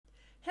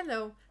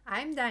Hello,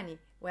 I'm Dani.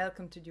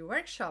 Welcome to the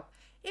workshop.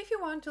 If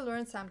you want to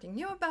learn something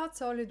new about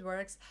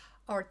SolidWorks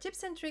or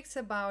tips and tricks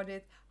about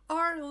it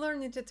or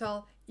learn it at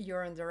all,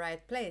 you're in the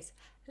right place.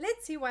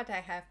 Let's see what I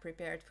have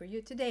prepared for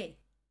you today.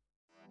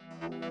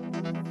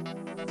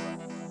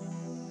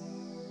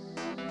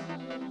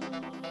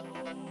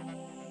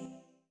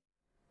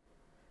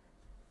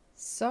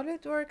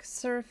 SolidWorks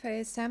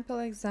Surface Sample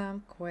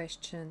Exam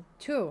Question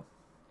 2.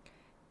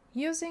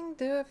 Using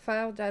the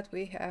file that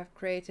we have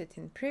created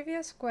in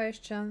previous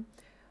question,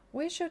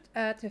 we should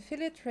add a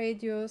fillet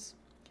radius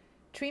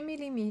 3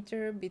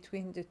 mm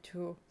between the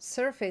two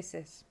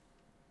surfaces.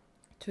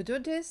 To do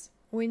this,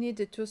 we need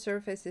the two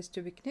surfaces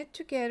to be knit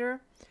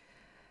together.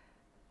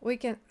 We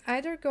can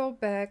either go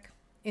back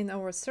in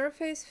our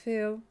surface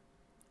fill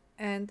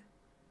and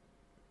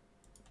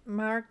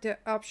mark the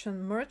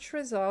option Merge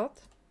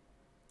Result,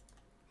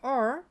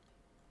 or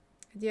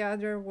the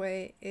other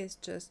way is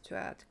just to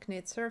add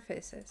knit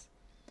surfaces.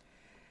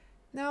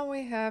 Now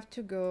we have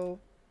to go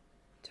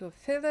to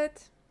Fillet,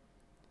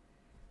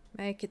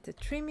 make it a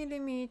 3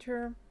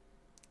 mm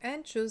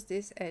and choose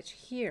this edge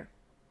here.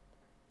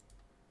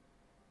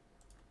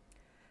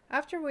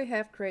 After we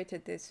have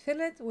created this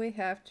fillet, we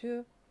have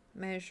to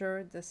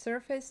measure the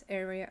surface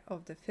area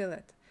of the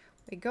fillet.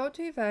 We go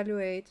to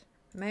Evaluate,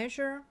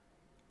 Measure,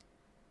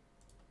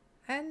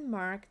 and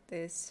mark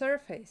this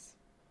surface.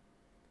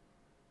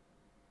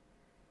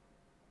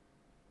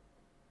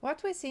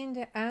 What we see in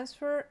the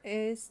answer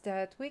is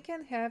that we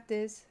can have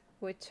this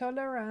with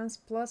tolerance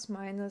plus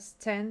minus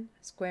 10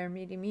 square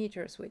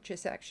millimeters, which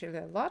is actually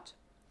a lot.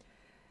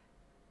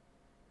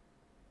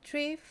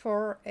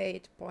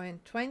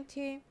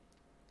 348.20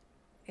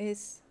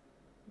 is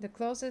the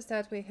closest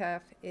that we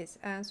have is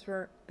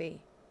answer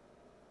B.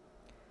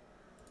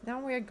 Now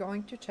we are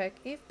going to check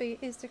if B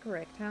is the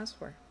correct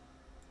answer.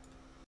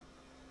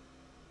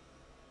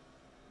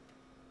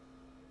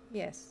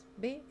 Yes,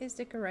 B is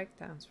the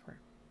correct answer.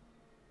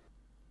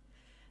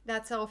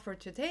 That's all for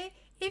today.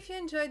 If you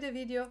enjoyed the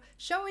video,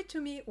 show it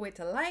to me with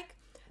a like.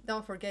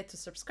 Don't forget to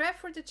subscribe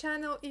for the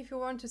channel if you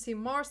want to see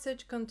more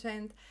such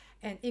content.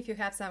 And if you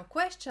have some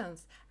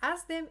questions,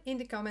 ask them in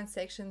the comment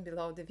section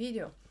below the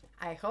video.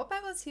 I hope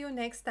I will see you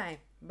next time.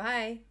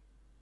 Bye!